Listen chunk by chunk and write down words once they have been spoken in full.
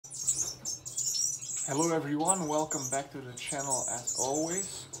Hello everyone, welcome back to the channel as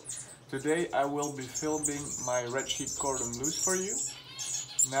always. Today I will be filming my red sheep cordon-bleus for you.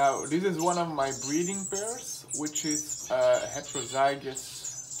 Now this is one of my breeding pairs, which is a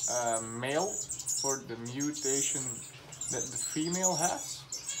heterozygous male for the mutation that the female has.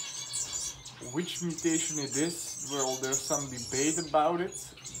 Which mutation it is, well, there's some debate about it,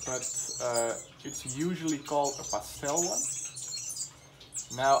 but it's usually called a pastel one.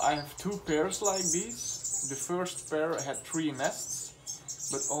 Now I have two pairs like these. The first pair had 3 nests,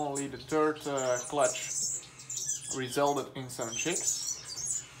 but only the third clutch resulted in some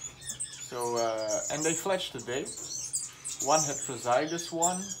chicks. So and they fledged today. One heterozygous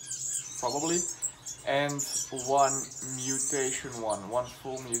one, probably, and one mutation one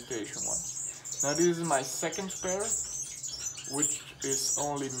full mutation one. Now this is my second pair, which is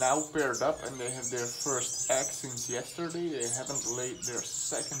only now paired up, and they have their first egg since yesterday. They haven't laid their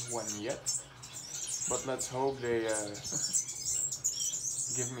second one yet, but let's hope they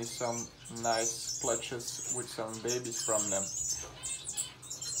give me some nice clutches with some babies from them.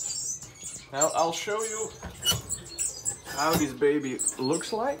 Now I'll show you how this baby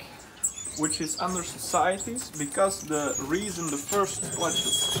looks like, which is under societies, because the reason the first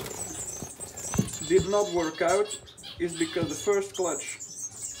clutches did not work out is because the first clutch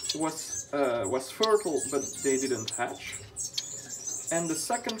was fertile, but they didn't hatch, and the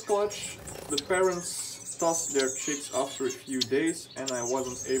second clutch, the parents tossed their chicks after a few days, and I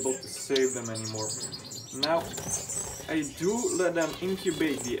wasn't able to save them anymore. Now I do let them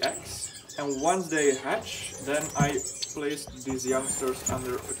incubate the eggs, and once they hatch, then I place these youngsters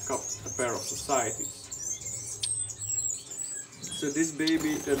under a pair of societies. So this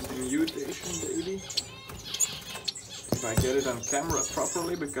baby, that's the mutation baby. If I get it on camera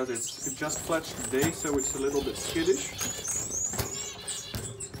properly, because it just fledged today, so it's a little bit skittish.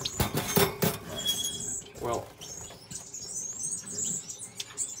 Well,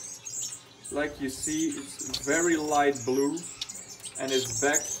 like you see, it's very light blue, and its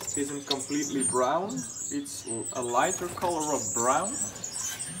back isn't completely brown. It's a lighter color of brown,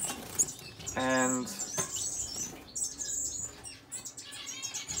 and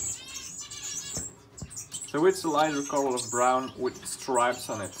so it's a lighter color of brown with stripes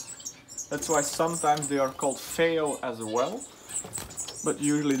on it. That's why sometimes they are called feo as well, but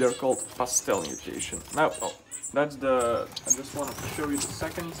usually they're called pastel mutation. Now, I just wanted to show you the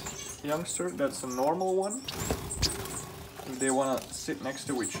second youngster. That's a normal one. If they want to sit next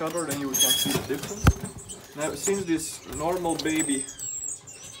to each other, then you can see the difference. Now, since this normal baby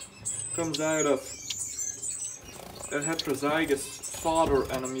comes out of a heterozygous father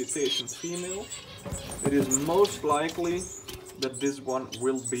and a mutation female, it is most likely that this one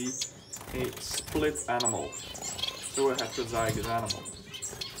will be a split animal, so a heterozygous animal.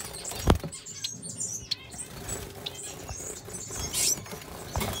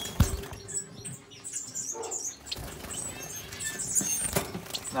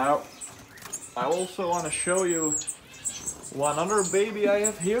 Now, I also want to show you one other baby I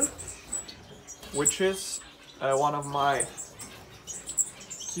have here, which is one of my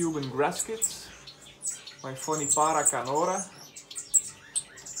Cuban grass kids, my Funipara canora,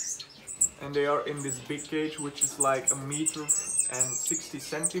 and they are in this big cage, which is like 1 meter and 60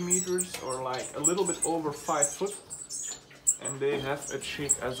 centimeters, or like a little bit over 5 foot, and they have a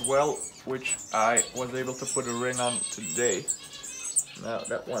chick as well, which I was able to put a ring on today. Now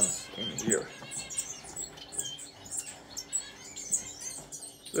that one's in here.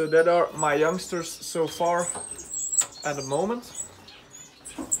 So that are my youngsters so far at the moment.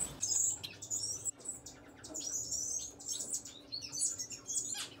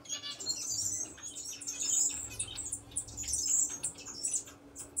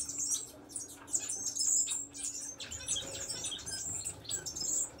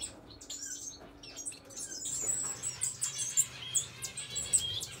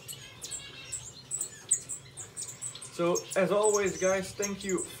 So, as always guys, thank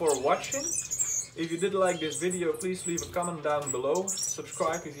you for watching. If you did like this video, please leave a comment down below,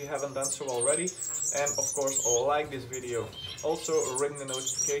 subscribe if you haven't done so already, and of course like this video. Also ring the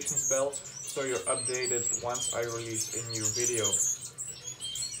notifications bell so you're updated once I release a new video.